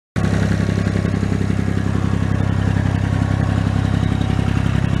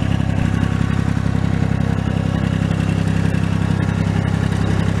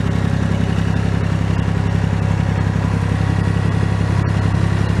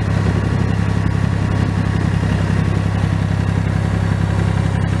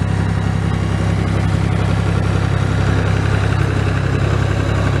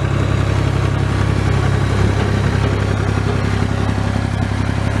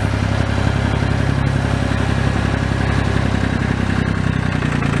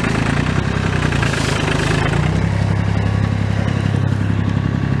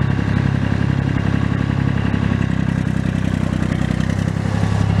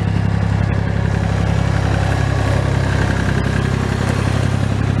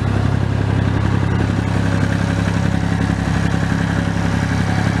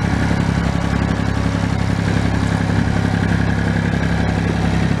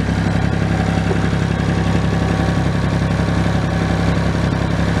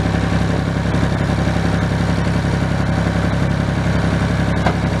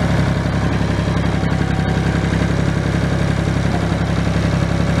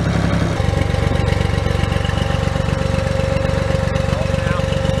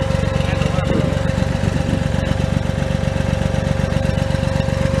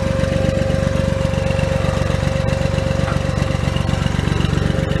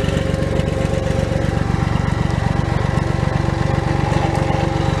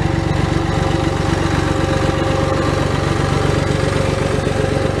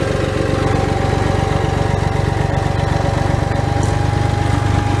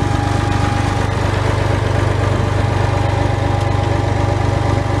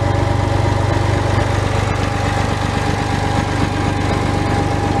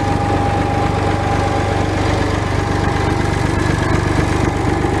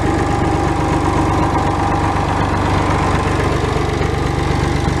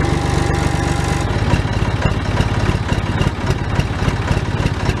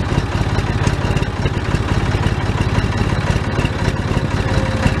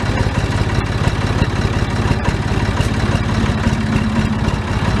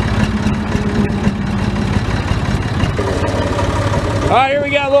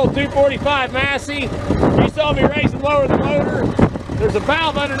old 245 Massey. You saw me raise and lower the loader. There's a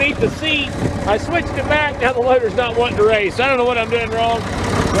valve underneath the seat. I switched it back. Now the loader's not wanting to raise. So I don't know what I'm doing wrong.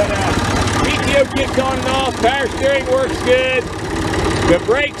 But PTO kicks on and off. Power steering works good. The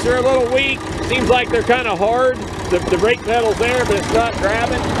brakes are a little weak. Seems like they're kind of hard. The brake pedal's there, but it's not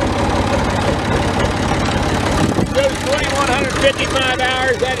grabbing. It goes 2,155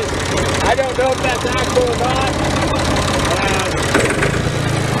 hours. That is, I don't know if that's actual or not.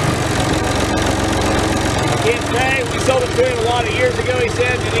 I can't say. We sold it to him a lot of years ago, he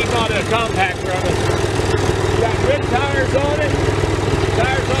said, and he bought a compact from us. Got good tires on it.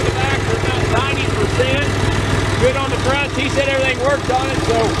 Tires on the back are about 90%. Good on the front. He said everything worked on it,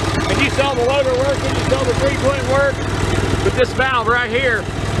 so, and you saw the loader working, you saw the 3-point work. But this valve right here,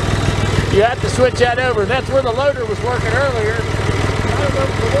 you have to switch that over. That's where the loader was working earlier. I don't know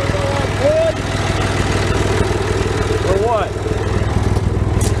if the loader was good or what.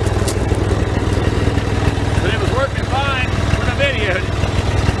 But it was working fine when I videoed.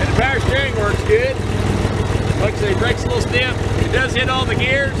 And the power steering works good. Like I say, brakes a little stiff. It does hit all the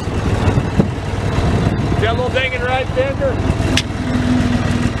gears. Got a little dinging right fender.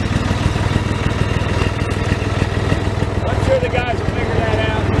 I'm sure the guys will figure that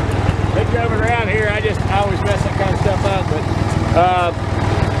out. They drove it around here. I always mess that kind of stuff up. But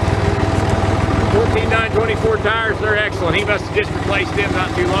 14.924 tires, they're excellent. He must have just replaced them not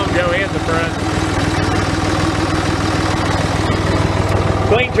too long ago and the front.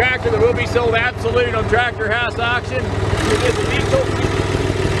 Clean tractor that will be sold absolute on Tractor House auction. It is a diesel.